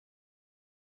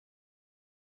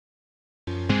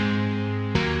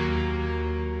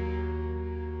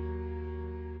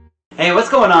Hey, what's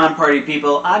going on, party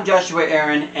people? I'm Joshua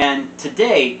Aaron, and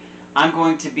today I'm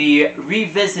going to be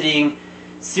revisiting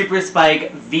Super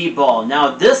Spike V-Ball.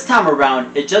 Now, this time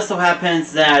around, it just so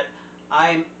happens that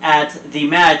I'm at the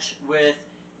match with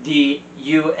the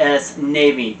U.S.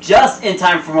 Navy, just in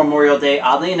time for Memorial Day,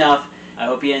 oddly enough. I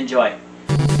hope you enjoy.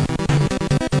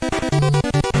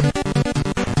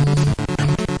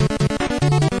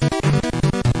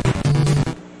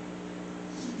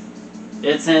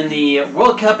 It's in the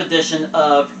World Cup edition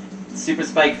of Super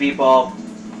Spike V-Ball,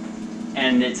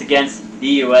 and it's against the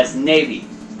U.S. Navy.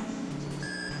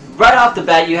 Right off the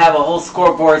bat, you have a whole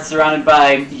scoreboard surrounded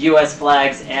by U.S.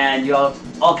 flags, and you have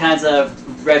all kinds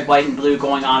of red, white, and blue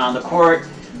going on the court.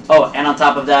 Oh, and on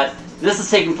top of that, this is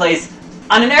taking place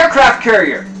on an aircraft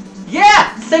carrier.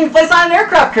 Yeah, it's taking place on an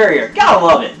aircraft carrier. Gotta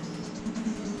love it.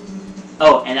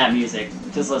 Oh, and that music.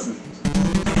 Just listen.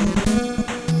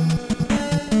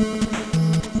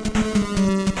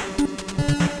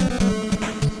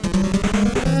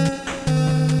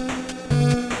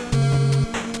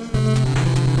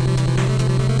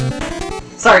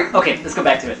 Sorry, okay, let's go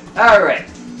back to it. Alright,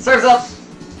 serves up.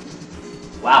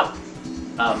 Wow.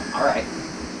 Alright.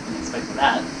 Didn't expect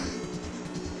that.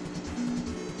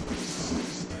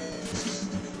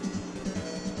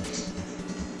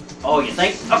 Oh, you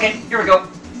think? Okay, here we go.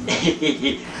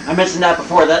 I mentioned that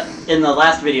before, that in the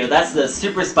last video. That's the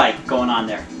Super Spike going on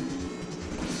there.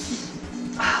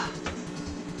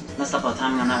 Messed up the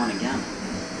timing on that one again.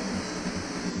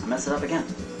 I messed it up again.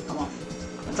 Come on.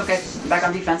 It's okay. I'm back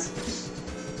on defense.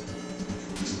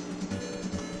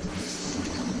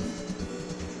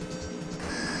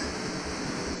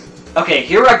 Okay,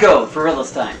 here I go for real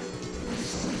this time.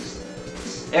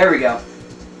 There we go.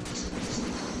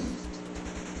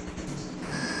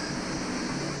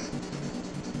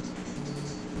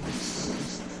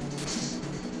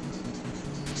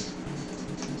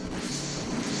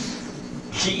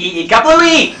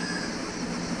 Kablooey!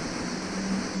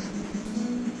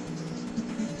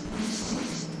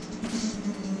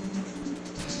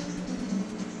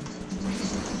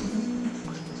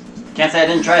 Can't say I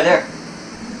didn't try there.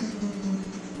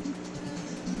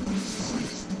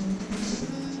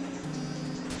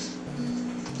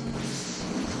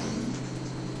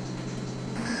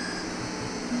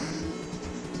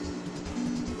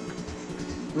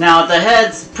 Now, the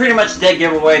head's pretty much dead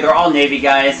giveaway. They're all Navy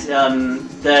guys.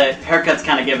 The haircuts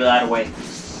kind of give that away.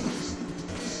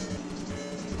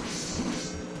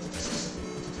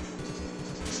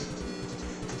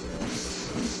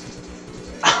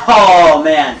 Oh,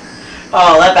 man.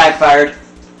 Oh, that backfired.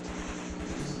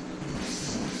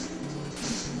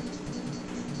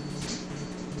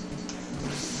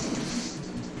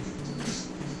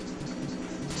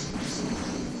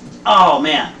 Oh,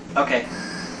 man. Okay.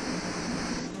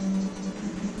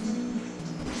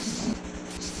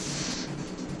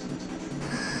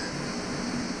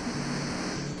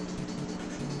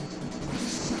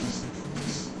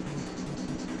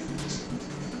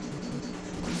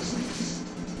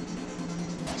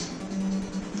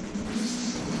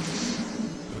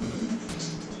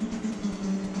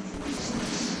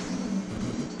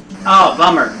 Oh,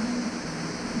 bummer.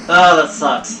 Oh, that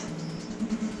sucks.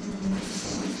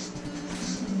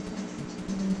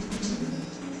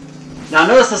 Now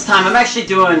notice this time I'm actually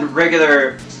doing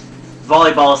regular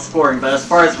volleyball scoring, but as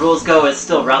far as rules go, it's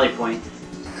still rally point.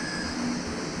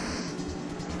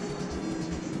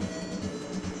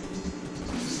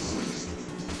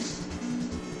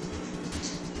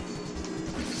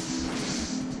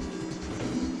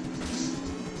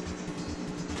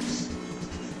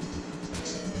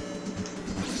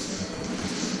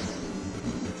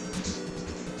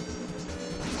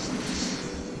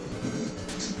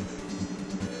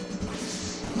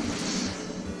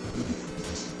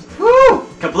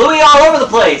 Kablooey all over the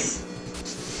place!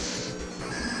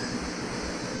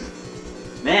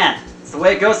 Man, it's the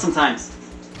way it goes sometimes.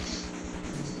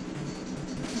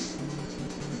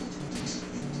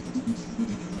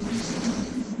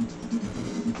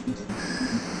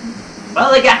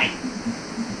 Well, they got me.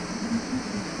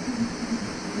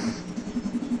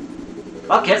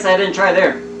 Well, can't say I didn't try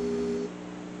there.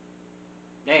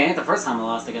 Yeah, it ain't the first time I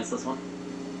lost against this one.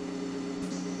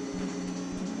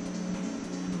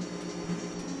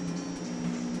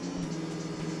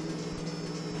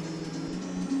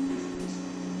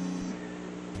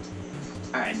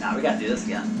 Alright, now we gotta do this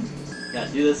again.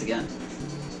 Gotta do this again.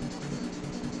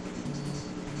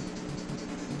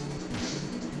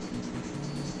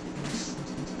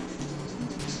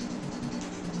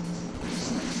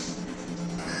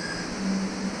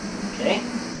 Okay.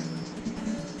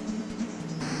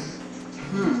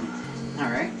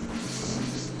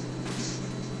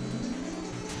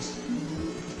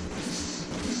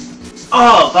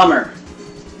 Oh, bummer.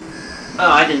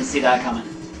 Oh, I didn't see that coming.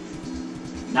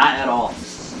 Not at all.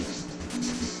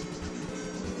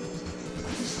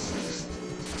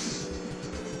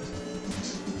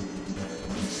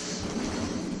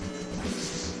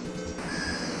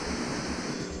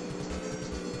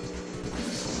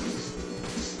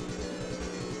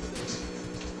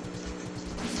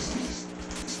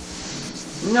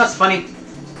 You know what's funny?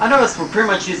 I noticed we're pretty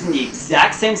much using the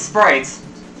exact same sprites,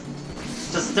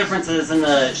 just differences in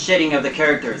the shading of the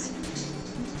characters.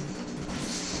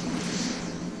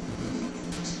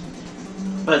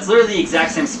 But it's literally the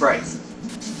exact same sprites.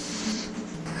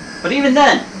 But even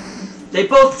then, they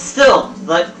both still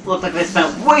look like they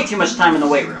spent way too much time in the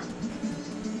weight room.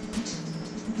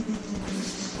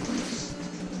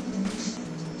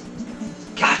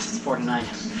 Gosh, it's 49.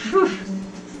 Whew.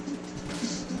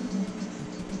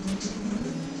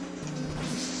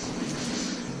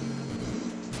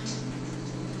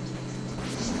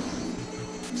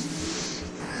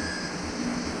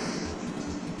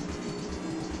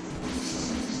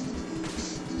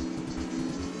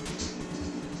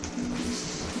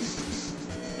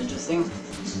 Interesting.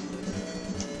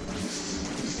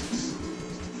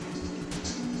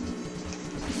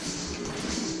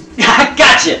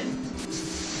 Gotcha!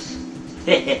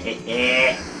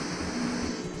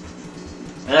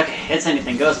 Okay, hits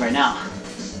anything goes right now.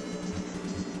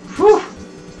 Whew!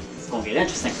 It's gonna get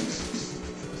interesting.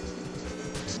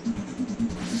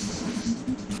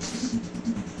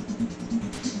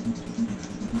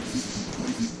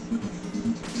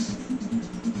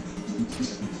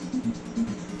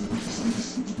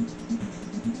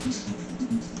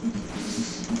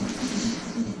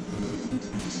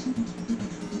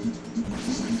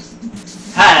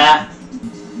 Ha!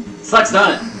 Sucks,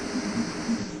 don't it?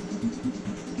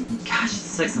 Gosh,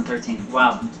 6 and 13.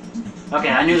 Wow. Okay,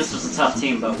 I knew this was a tough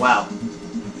team, but wow.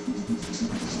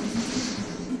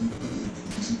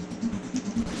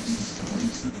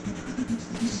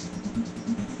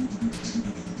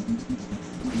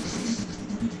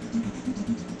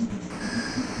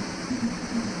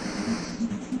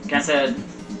 Can't say I...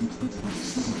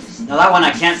 No, that one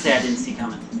I can't say I didn't see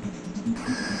coming.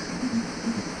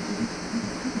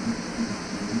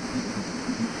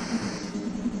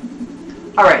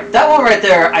 Alright, that one right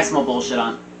there, I smell bullshit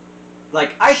on.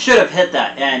 Like, I should have hit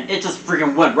that, and it just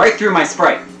freaking went right through my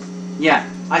sprite. Yeah,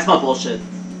 I smell bullshit.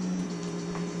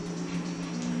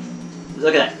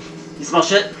 Look at that. You smell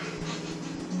shit?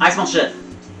 I smell shit.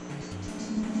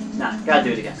 Nah, gotta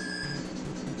do it again.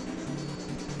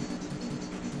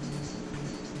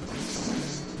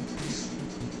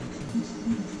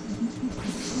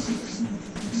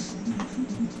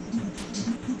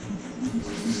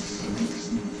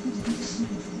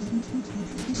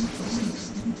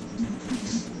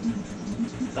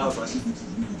 That was lucky.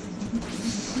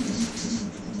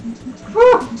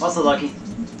 Whew! Also lucky.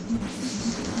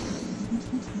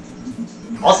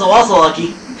 Also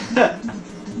lucky.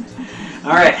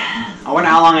 Alright. I wonder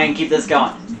how long I can keep this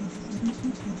going.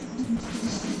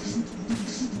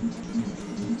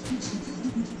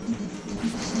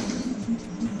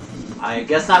 I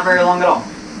guess not very long at all.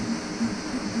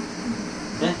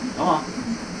 Eh, come on.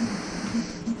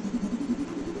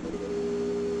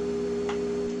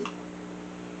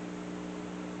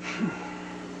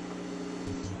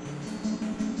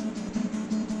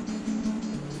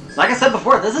 Like I said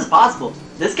before, this is possible.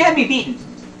 This can be beaten.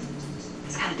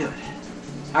 Just gotta do it.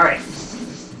 Alright.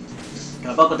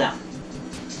 Gotta buckle down.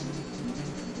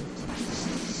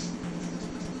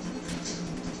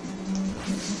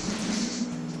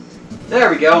 There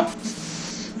we go.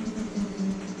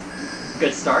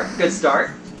 Good start, good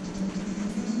start.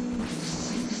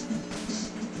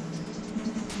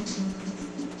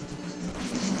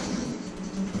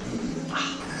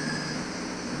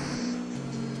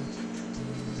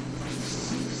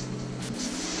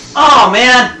 Oh,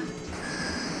 man!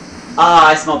 Ah,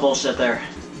 I smell bullshit there.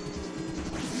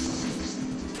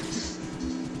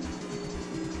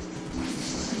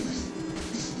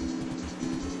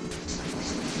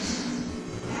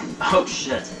 Oh,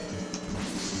 shit.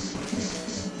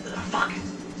 Fuck.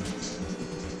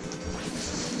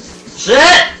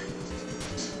 Shit!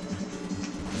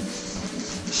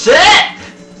 Shit!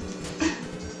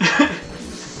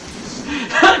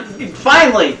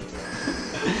 Finally!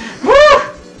 Woo!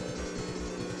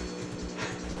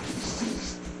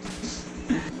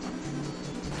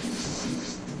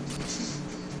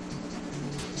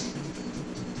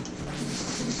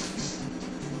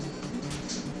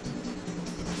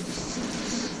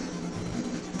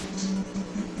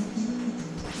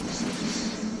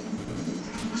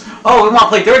 Oh, we want to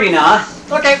play dirty now,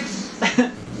 huh? Okay.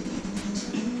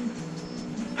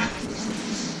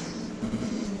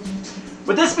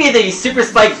 Would this be the Super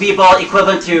Spike V-Ball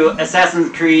equivalent to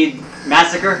Assassin's Creed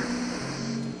Massacre?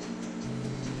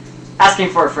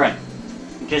 Asking for a friend,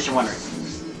 in case you're wondering.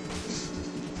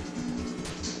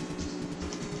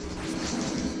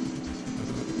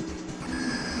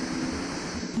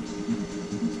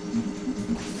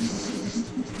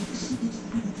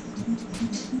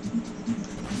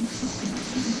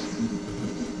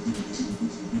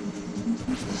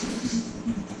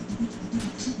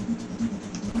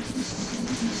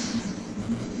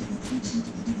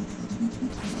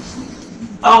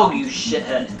 Oh, you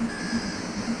shithead.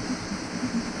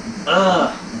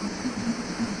 Ugh.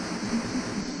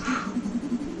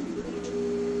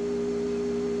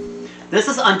 This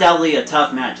is undoubtedly a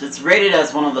tough match. It's rated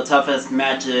as one of the toughest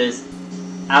matches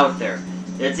out there.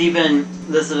 It's even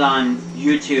listed on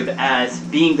YouTube as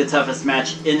being the toughest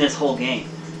match in this whole game.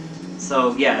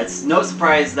 So yeah, it's no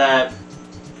surprise that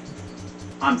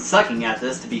I'm sucking at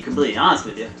this, to be completely honest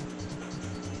with you.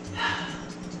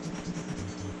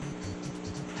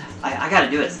 I gotta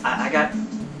do it. I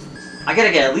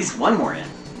gotta get at least one more in.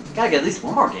 Gotta get at least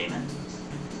one more game in.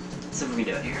 Let's see if we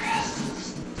can do it here.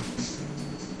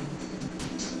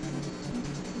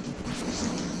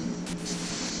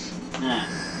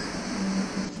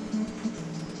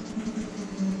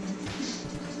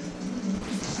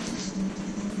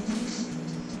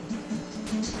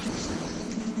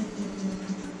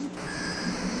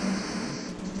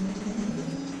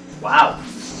 Wow.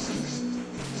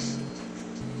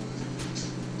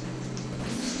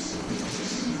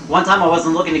 One time I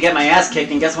wasn't looking to get my ass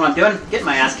kicked, and guess what I'm doing? Getting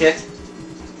my ass kicked.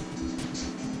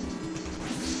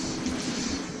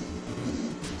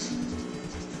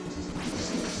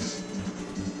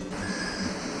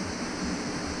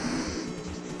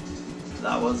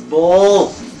 That was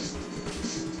bull.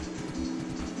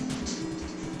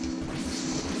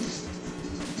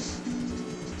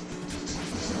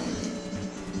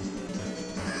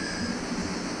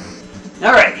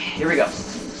 Alright, here we go.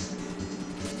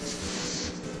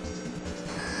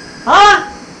 Huh?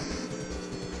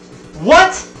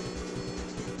 What?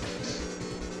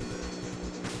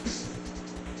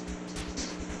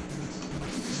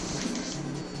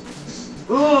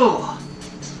 Ooh.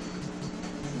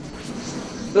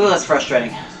 Ooh, that's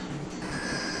frustrating.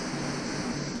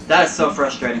 That is so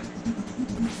frustrating.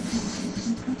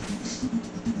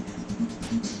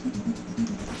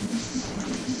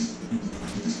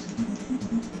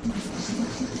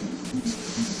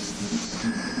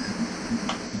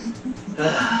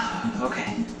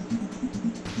 Okay.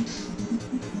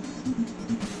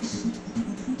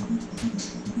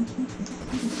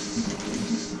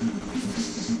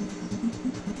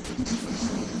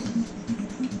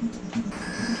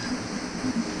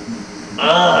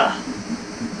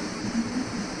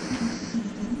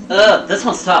 This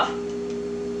one's tough.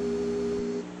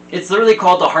 It's literally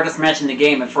called the hardest match in the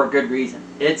game, and for a good reason.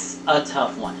 It's a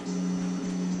tough one.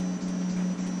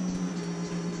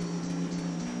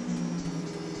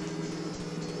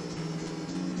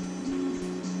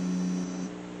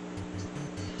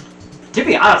 To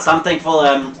be honest, I'm thankful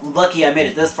I'm lucky I made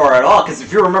it this far at all, because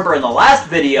if you remember in the last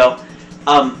video,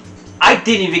 I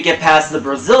didn't even get past the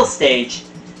Brazil stage,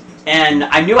 and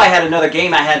I knew I had another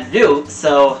game I had to do,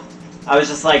 so I was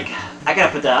just like, I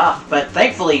gotta put that off. But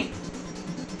thankfully,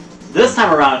 this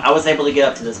time around, I was able to get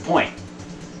up to this point.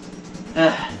 Do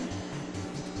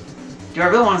I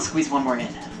really want to squeeze one more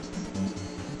in?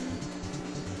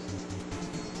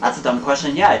 That's a dumb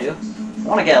question. Yeah, I do. I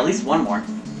want to get at least one more.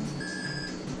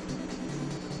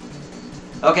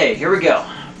 Okay, here we go.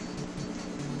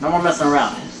 No more messing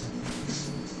around.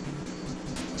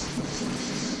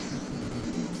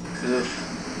 Oof.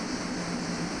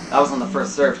 That was on the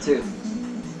first serve, too.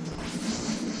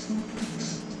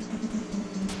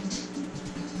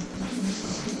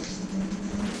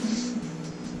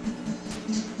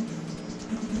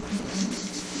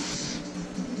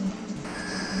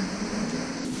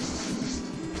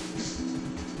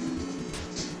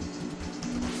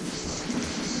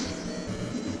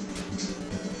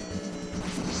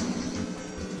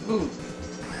 Ooh.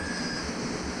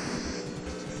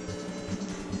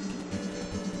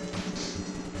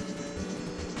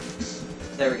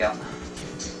 There we go.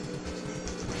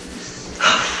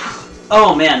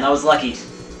 Oh man, that was lucky.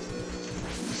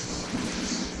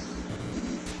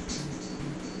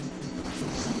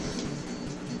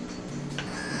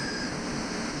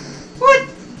 What?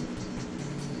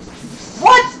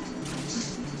 What?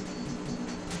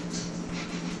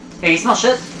 Hey, you smell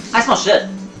shit? I smell shit.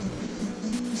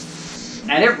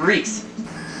 And it reeks.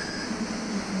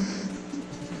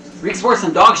 Reeks worse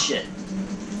than dog shit.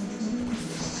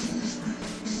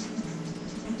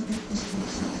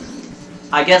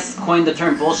 I guess coined the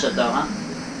term bullshit though, huh?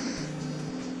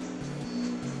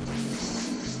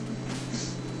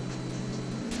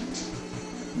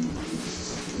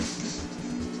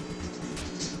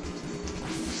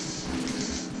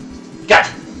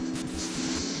 Gotcha!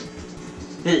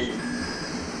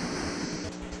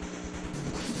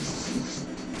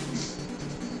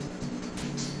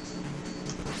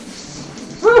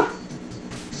 Woo!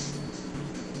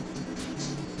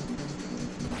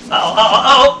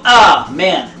 Oh,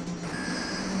 man.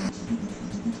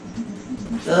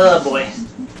 Oh, boy.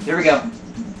 Here we go.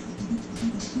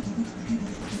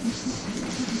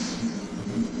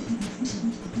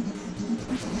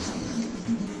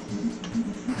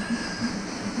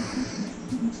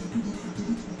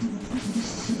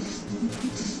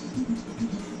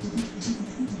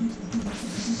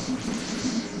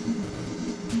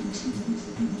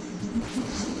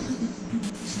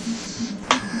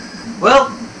 Well,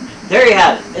 there you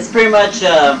have it. It's pretty much,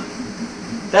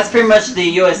 that's pretty much the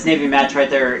U.S. Navy match right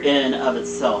there in and of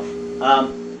itself.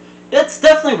 It's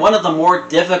definitely one of the more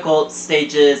difficult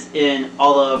stages in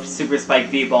all of Super Spike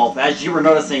V-Ball. As you were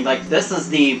noticing, like, this is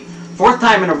the 4th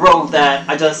time in a row that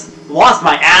I just lost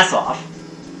my ass off.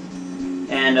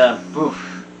 And,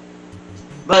 oof.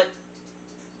 But,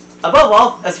 above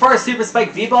all, as far as Super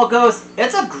Spike V-Ball goes,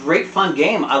 it's a great fun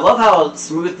game. I love how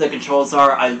smooth the controls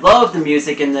are. I love the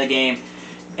music in the game.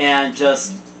 And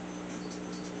just,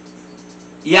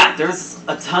 yeah, there's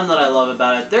a ton that I love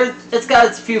about it. It's got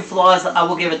its few flaws, I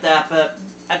will give it that, but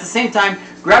at the same time,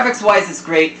 graphics-wise it's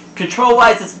great,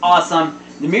 control-wise it's awesome,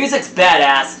 the music's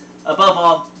badass. Above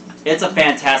all, it's a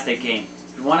fantastic game.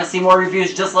 If you want to see more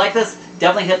reviews just like this,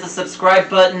 definitely hit the subscribe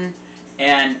button,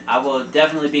 and I will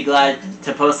definitely be glad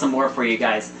to post some more for you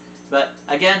guys. But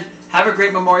again, have a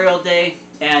great Memorial Day,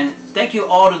 and thank you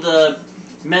all to the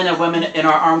men and women in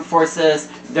our armed forces,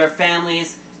 their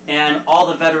families, and all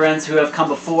the veterans who have come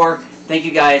before. Thank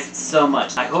you guys so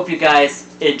much. I hope you guys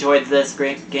enjoyed this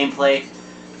great gameplay,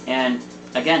 and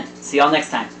again, see y'all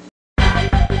next time.